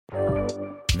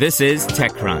This is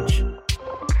TechCrunch.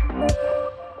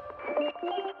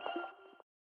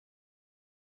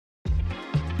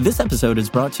 This episode is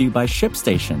brought to you by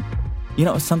ShipStation. You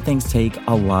know, some things take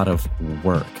a lot of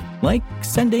work, like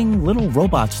sending little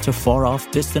robots to far-off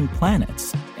distant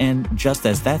planets. And just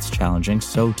as that's challenging,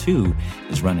 so too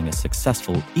is running a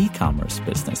successful e-commerce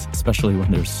business, especially when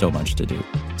there's so much to do.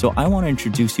 So I want to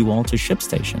introduce you all to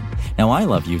ShipStation. Now, I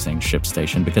love using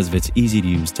ShipStation because of its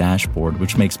easy-to-use dashboard,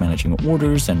 which makes managing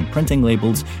orders and printing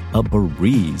labels a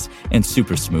breeze and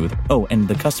super smooth. Oh, and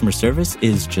the customer service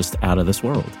is just out of this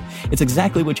world. It's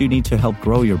exactly what you need to help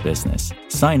grow your business.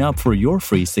 Sign up for your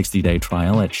free 60-day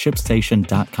trial at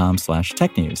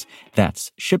shipstation.com/technews.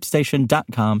 That's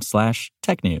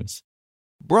shipstation.com/technews.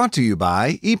 Brought to you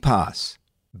by EPOS.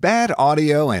 Bad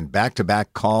audio and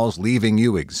back-to-back calls leaving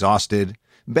you exhausted?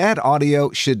 Bad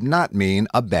audio should not mean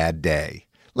a bad day.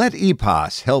 Let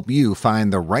EPOS help you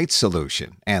find the right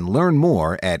solution and learn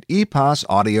more at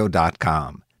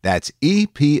eposaudio.com. That's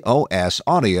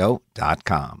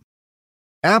EPOSaudio.com.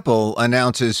 Apple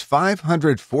announces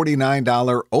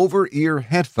 $549 over-ear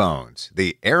headphones,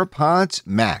 the AirPods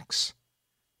Max,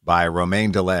 by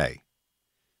Romain Delay.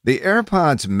 The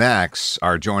AirPods Max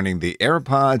are joining the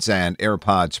AirPods and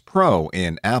AirPods Pro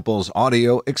in Apple's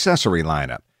audio accessory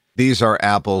lineup. These are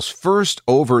Apple's first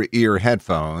over-ear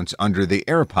headphones under the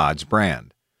AirPods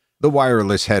brand. The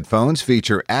wireless headphones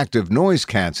feature active noise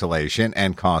cancellation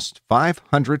and cost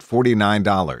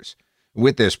 $549.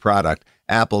 With this product,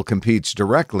 Apple competes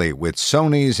directly with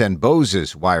Sony's and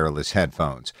Bose's wireless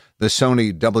headphones, the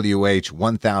Sony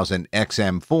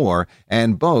WH-1000XM4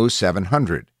 and Bose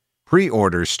 700.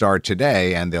 Pre-orders start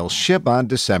today and they'll ship on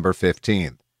December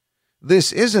 15th.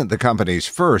 This isn't the company's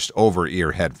first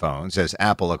over-ear headphones, as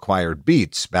Apple acquired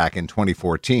Beats back in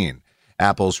 2014.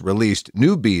 Apple's released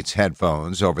new Beats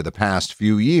headphones over the past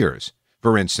few years.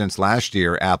 For instance, last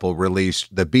year, Apple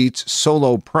released the Beats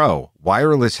Solo Pro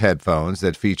wireless headphones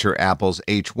that feature Apple's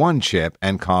H1 chip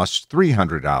and cost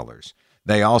 $300.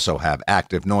 They also have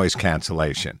active noise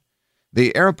cancellation.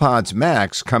 The AirPods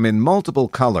Max come in multiple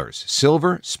colors: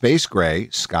 silver, space gray,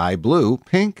 sky blue,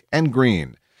 pink, and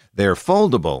green. They're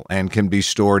foldable and can be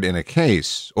stored in a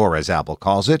case, or as Apple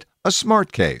calls it, a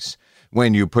smart case.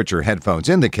 When you put your headphones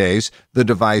in the case, the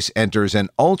device enters an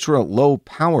ultra-low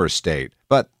power state,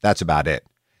 but that's about it.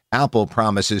 Apple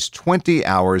promises 20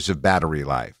 hours of battery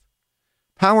life.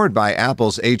 Powered by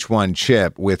Apple's H1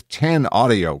 chip with 10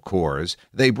 audio cores,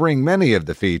 they bring many of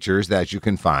the features that you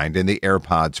can find in the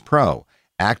AirPods Pro: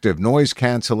 active noise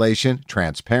cancellation,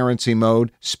 transparency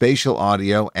mode, spatial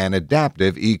audio, and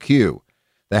adaptive EQ.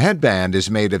 The headband is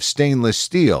made of stainless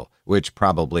steel, which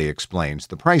probably explains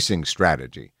the pricing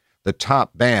strategy. The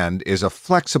top band is a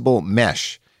flexible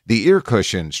mesh. The ear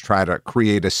cushions try to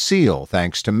create a seal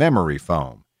thanks to memory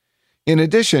foam. In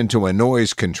addition to a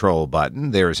noise control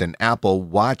button, there's an Apple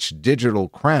Watch digital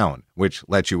crown, which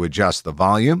lets you adjust the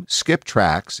volume, skip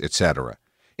tracks, etc.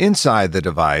 Inside the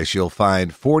device, you'll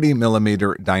find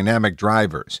 40mm dynamic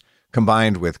drivers.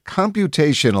 Combined with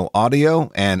computational audio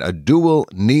and a dual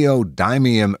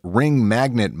neodymium ring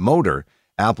magnet motor,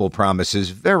 Apple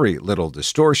promises very little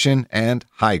distortion and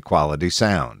high-quality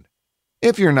sound.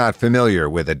 If you're not familiar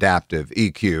with adaptive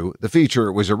EQ, the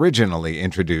feature was originally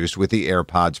introduced with the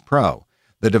AirPods Pro.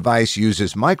 The device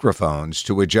uses microphones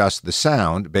to adjust the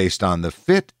sound based on the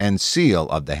fit and seal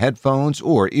of the headphones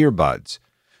or earbuds.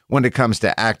 When it comes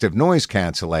to active noise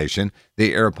cancellation,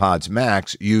 the AirPods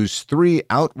Max use 3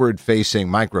 outward-facing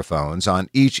microphones on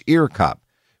each ear cup.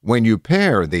 When you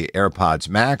pair the AirPods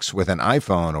Max with an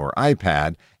iPhone or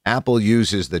iPad, Apple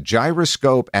uses the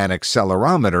gyroscope and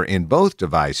accelerometer in both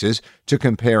devices to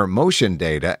compare motion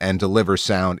data and deliver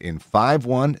sound in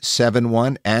 5.1,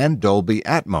 7.1, and Dolby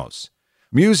Atmos.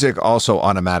 Music also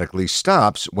automatically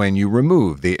stops when you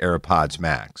remove the AirPods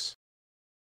Max.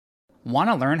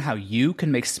 Want to learn how you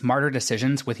can make smarter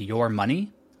decisions with your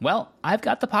money? Well, I've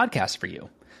got the podcast for you.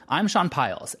 I'm Sean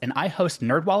Piles, and I host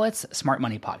NerdWallet's Smart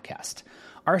Money Podcast.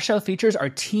 Our show features our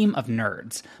team of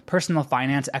nerds, personal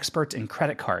finance experts in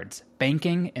credit cards,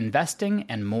 banking, investing,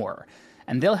 and more.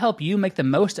 And they'll help you make the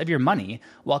most of your money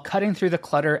while cutting through the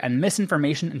clutter and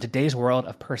misinformation in today's world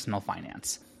of personal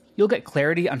finance. You'll get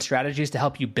clarity on strategies to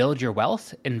help you build your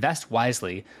wealth, invest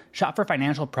wisely, shop for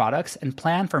financial products, and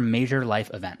plan for major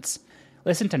life events.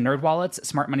 Listen to NerdWallet's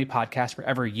Smart Money Podcast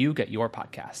wherever you get your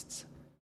podcasts.